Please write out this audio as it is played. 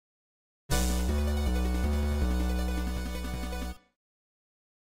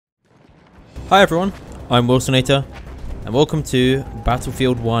Hi everyone, I'm Wilsonator, and welcome to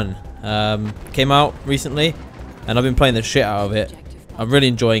Battlefield 1. Came out recently, and I've been playing the shit out of it. I'm really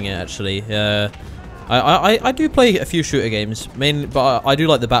enjoying it actually. I do play a few shooter games, mainly, but I do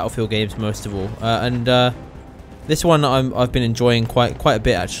like the Battlefield games most of all. This one I've been enjoying quite a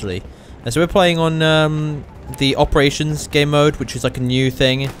bit actually. So we're playing on the Operations game mode, which is like a new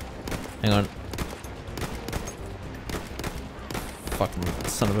thing. Hang on. Fucking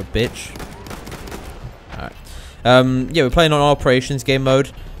son of a bitch. Alright. Yeah, we're playing on Operations game mode,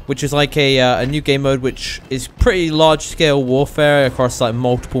 which is like a new game mode which is pretty large scale warfare across like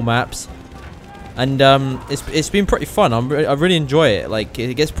multiple maps. And it's been pretty fun. I really enjoy it. Like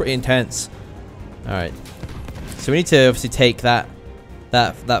it gets pretty intense. Alright. So we need to obviously take that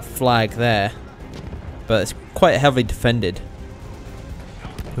flag there. But it's quite heavily defended.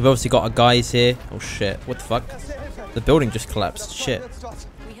 We've obviously got our guys here. Oh shit, what the fuck? The building just collapsed. Shit.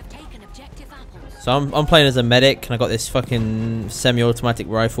 So I'm playing as a medic, and I got this fucking semi-automatic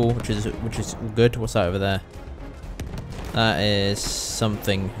rifle, which is good. What's that over there? That is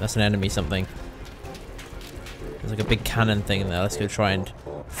something. That's an enemy something. There's like a big cannon thing in there. Let's go try and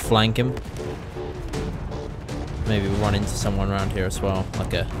flank him. Maybe we'll run into someone around here as well,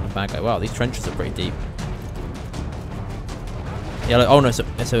 like a bad guy. Wow, these trenches are pretty deep. Yeah, look, oh no, it's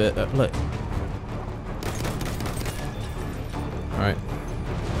a look. Alright.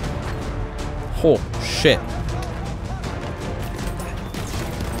 Oh, shit.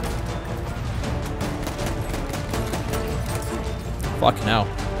 Fucking hell.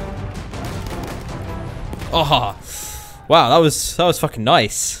 Oh, wow, that was fucking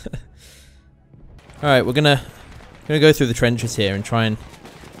nice. Alright, we're gonna go through the trenches here and try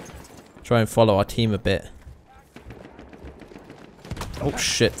and follow our team a bit. Oh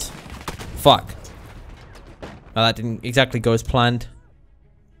shit. Fuck. Well, that didn't exactly go as planned.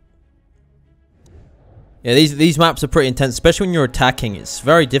 Yeah, these maps are pretty intense, especially when you're attacking. It's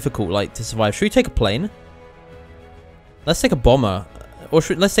very difficult, like, to survive. Should we take a plane? Let's take a bomber, or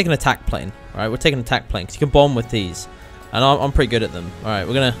let's take an attack plane. All right, we'll take an attack plane because you can bomb with these, and I'm pretty good at them. All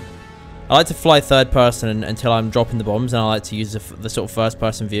right, I like to fly third person until I'm dropping the bombs, and I like to use the sort of first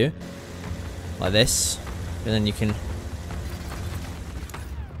person view, like this, and then you can.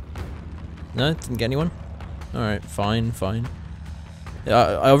 No, didn't get anyone. All right, fine.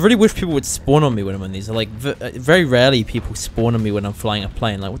 I really wish people would spawn on me when I'm on these. Like, very rarely people spawn on me when I'm flying a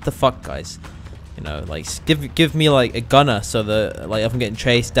plane. Like, what the fuck, guys? You know, like, give me like a gunner so that, like, if I'm getting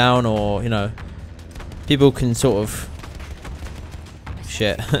chased down, or, you know, people can sort of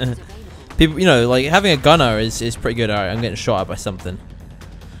shit. People, you know, like, having a gunner is pretty good. Alright, I'm getting shot at by something.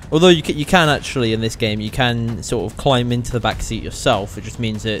 Although you can actually, in this game, you can sort of climb into the back seat yourself. It just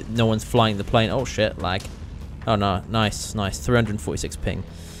means that no one's flying the plane. Oh shit, lag. Oh no, nice. 346 ping.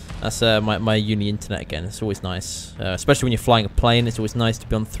 That's my uni internet again. It's always nice, especially when you're flying a plane. It's always nice to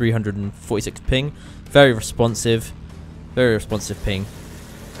be on 346 ping. Very responsive ping.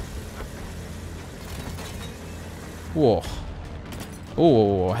 Whoa.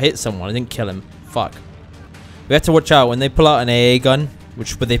 Oh, I hit someone. I didn't kill him. Fuck. We have to watch out when they pull out an AA gun,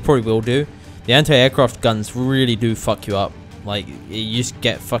 but they probably will do. The anti-aircraft guns really do fuck you up. Like, you just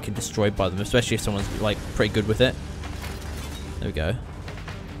get fucking destroyed by them, especially if someone's, like, pretty good with it. There we go.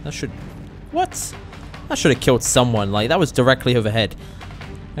 That should... What? That should have killed someone. Like, that was directly overhead.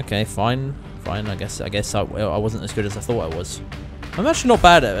 Okay, fine. I guess I wasn't as good as I thought I was. I'm actually not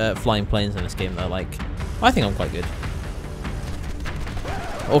bad at flying planes in this game, though. Like, I think I'm quite good.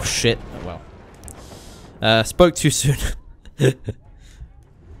 Oh, shit. Oh, well. Spoke too soon.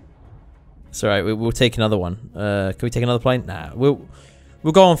 It's alright, we'll take another one. Can we take another plane? Nah, we'll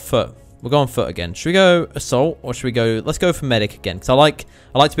go on foot. We'll go on foot again. Should we go assault, or should we go? Let's go for medic again, because I like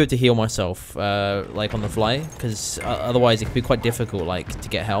to be able to heal myself, like on the fly, because otherwise it can be quite difficult, like, to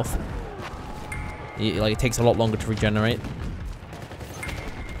get health. Like, it takes a lot longer to regenerate.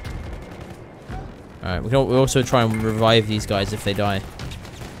 Alright, we'll also try and revive these guys if they die.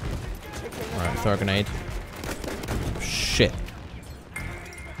 Alright, throw a grenade. Shit.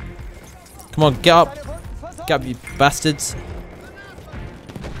 Come on, get up. Get up, you bastards.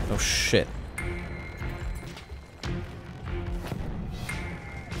 Oh, shit.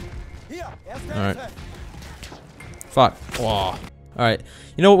 Alright. Fuck. Oh. Alright.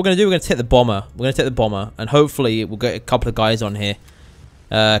 You know what we're going to do? We're going to take the bomber. We're going to take the bomber. And hopefully we'll get a couple of guys on here.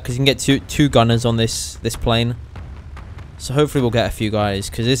 Because you can get two gunners on this plane. So hopefully we'll get a few guys.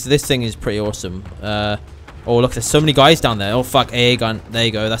 Because this thing is pretty awesome. Oh, look, there's so many guys down there. Oh, fuck, AA gun. There you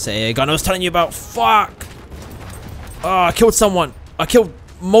go, that's the AA gun I was telling you about. Fuck! Oh, I killed someone. I killed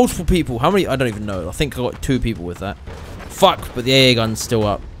multiple people. How many? I don't even know. I think I got 2 people with that. Fuck, but the AA gun's still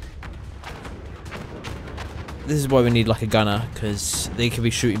up. this is why we need like a gunner, because they could be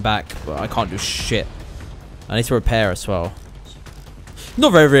shooting back, but I can't do shit. I need to repair as well.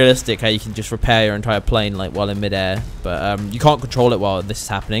 Not very realistic how you can just repair your entire plane like while in midair, but you can't control it while this is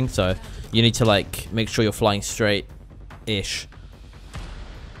happening, so you need to like make sure you're flying straight-ish.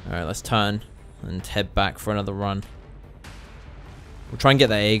 Alright, let's turn and head back for another run. We'll try and get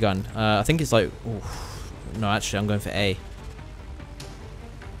that A gun. I think it's like... Oof. No, actually, I'm going for A.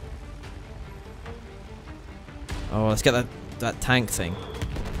 Oh, let's get that tank thing.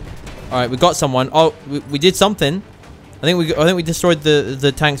 Alright, we got someone. Oh, we did something. I think we destroyed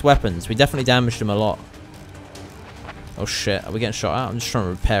the tank's weapons. We definitely damaged him a lot. Oh shit, are we getting shot at? I'm just trying to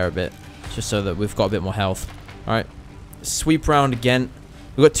repair a bit, just so that we've got a bit more health. Alright, sweep round again.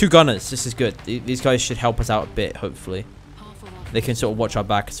 We've got 2 gunners. This is good. These guys should help us out a bit, hopefully. They can sort of watch our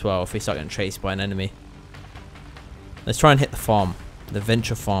back as well if we start getting chased by an enemy. Let's try and hit the farm, the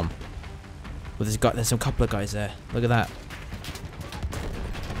venture farm. Well, there's a couple of guys there. Look at that.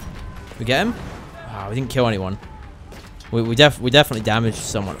 We get him? Ah, we didn't kill anyone. We definitely damaged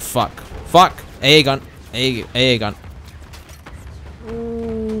someone. Fuck. AA gun. AA gun.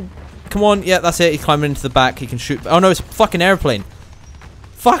 Ooh. Come on. Yeah, that's it. He's climbing into the back. He can shoot. Oh no, it's a fucking airplane.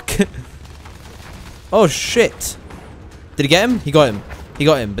 Fuck. Oh shit. Did he get him? He got him. He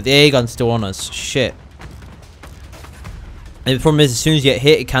got him. But the AA gun's still on us. Shit. And the problem is, as soon as you get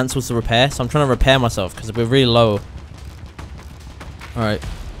hit, it cancels the repair. So I'm trying to repair myself because we're really low. Alright.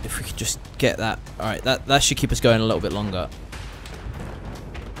 If we could just get that. Alright, that should keep us going a little bit longer.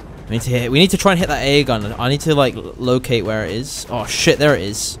 We need to try and hit that AA gun. I need to like locate where it is. Oh shit, there it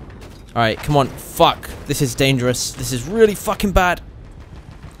is. Alright, come on. Fuck. This is dangerous. This is really fucking bad.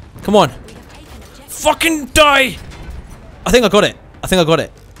 Come on. Fucking die! I think I got it. I think I got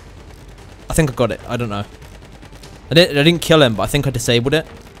it. I think I got it. I don't know. I didn't kill him, but I think I disabled it.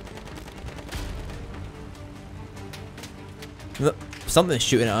 Look, something's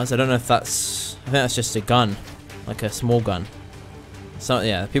shooting at us. I don't know if that's... I think that's just a gun. Like a small gun. So,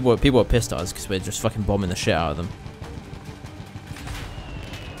 yeah, people are pissed at us because we're just fucking bombing the shit out of them.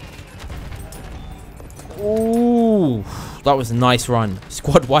 Ooh, that was a nice run.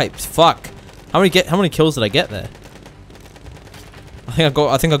 Squad wiped. Fuck. How many kills did I get there? I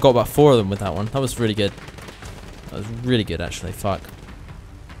think I got about 4 of them with that one. That was really good. That was really good, actually. Fuck.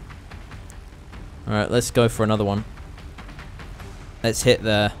 Alright, let's go for another one. Let's hit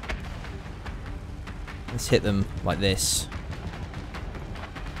them like this.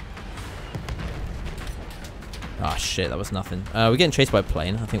 Ah, shit, that was nothing. We're getting chased by a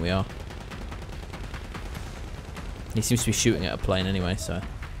plane. I think we are. He seems to be shooting at a plane anyway, so...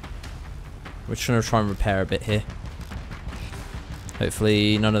 We're just going to try and repair a bit here.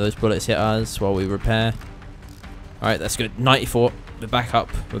 Hopefully none of those bullets hit us while we repair. Alright, that's good. 94. We're back up.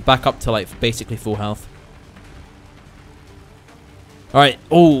 We're back up to like basically full health. Alright.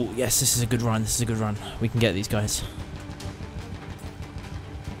 Oh, yes, this is a good run. This is a good run. We can get these guys.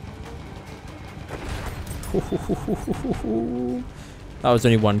 That was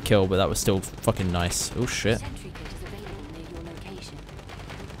only 1 kill, but that was still fucking nice. Oh shit.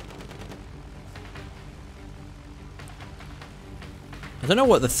 I don't know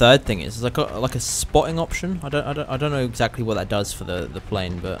what the third thing is. It's like a spotting option. I don't know exactly what that does for the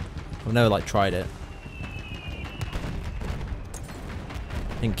plane, but I've never like tried it.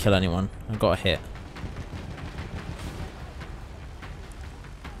 Didn't kill anyone. I got a hit.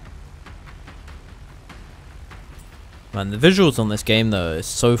 Man, the visuals on this game though is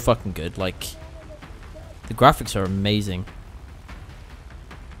so fucking good. Like, the graphics are amazing.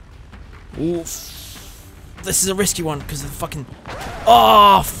 Oof. This is a risky one because of the fucking...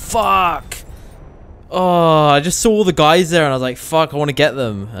 Oh, fuck! Oh, I just saw all the guys there and I was like, fuck, I want to get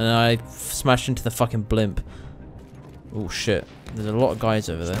them. And I smashed into the fucking blimp. Oh, shit. There's a lot of guys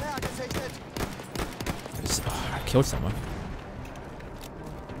over there. Oh, I killed someone.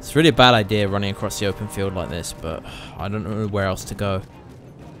 It's really a bad idea running across the open field like this, but I don't know where else to go.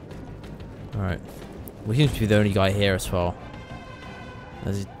 Alright. We seem to be the only guy here as well.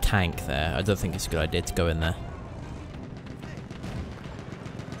 There's a tank there. I don't think it's a good idea to go in there.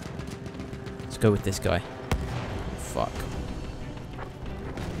 Let's go with this guy. Fuck.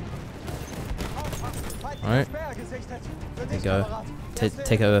 Alright. There you go.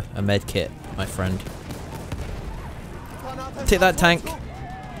 Take a med kit, my friend. Take that tank.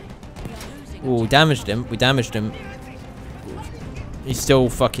 Ooh, we damaged him. We damaged him. He's still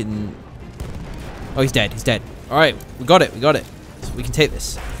fucking... Oh, he's dead. He's dead. Alright, we got it. We got it. So we can take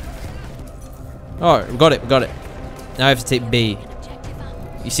this. Alright, we got it. We got it. Now I have to take B.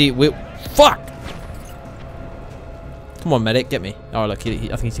 You see, we... Fuck! Come on, medic. Get me. Oh, look. I think he's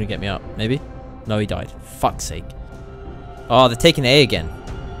going to get me up. Maybe? No, he died. Fuck's sake. Oh, they're taking A again.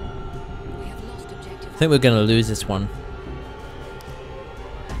 I think we're going to lose this one.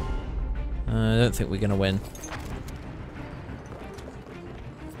 I don't think we're going to win.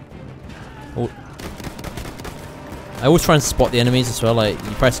 Oh. I always try and spot the enemies as well. Like,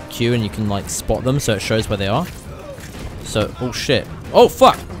 you press Q and you can, like, spot them so it shows where they are. So, oh shit. Oh,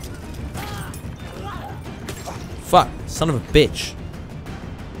 fuck! Fuck. Son of a bitch.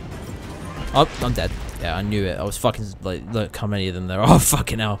 Oh, I'm dead. Yeah, I knew it. I was fucking, like, look how many of them there are. Oh,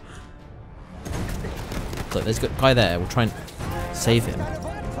 fucking hell. Look, there's a guy there. We'll try and save him.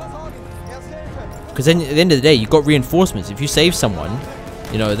 Because then, at the end of the day, you've got reinforcements. If you save someone,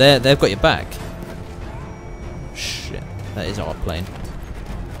 you know, they've got your back. Shit. That is our plane.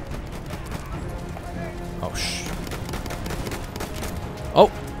 Oh,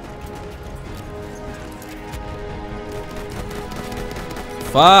 oh!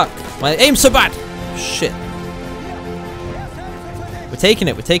 Fuck! My aim's so bad! Shit. We're taking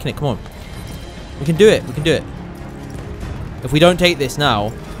it, come on. We can do it, If we don't take this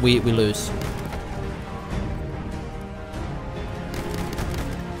now, we lose.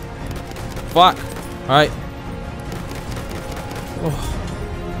 Fuck! Alright. Oh.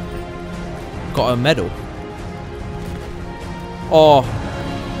 Got a medal. Oh.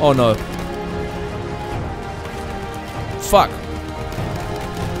 Oh no. Fuck.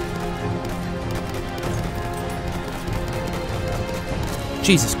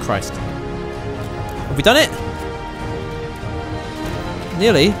 Jesus Christ. Have we done it?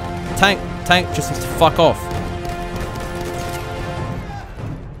 Nearly. Tank just needs to fuck off.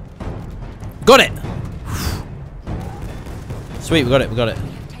 Got it! Sweet, we got it.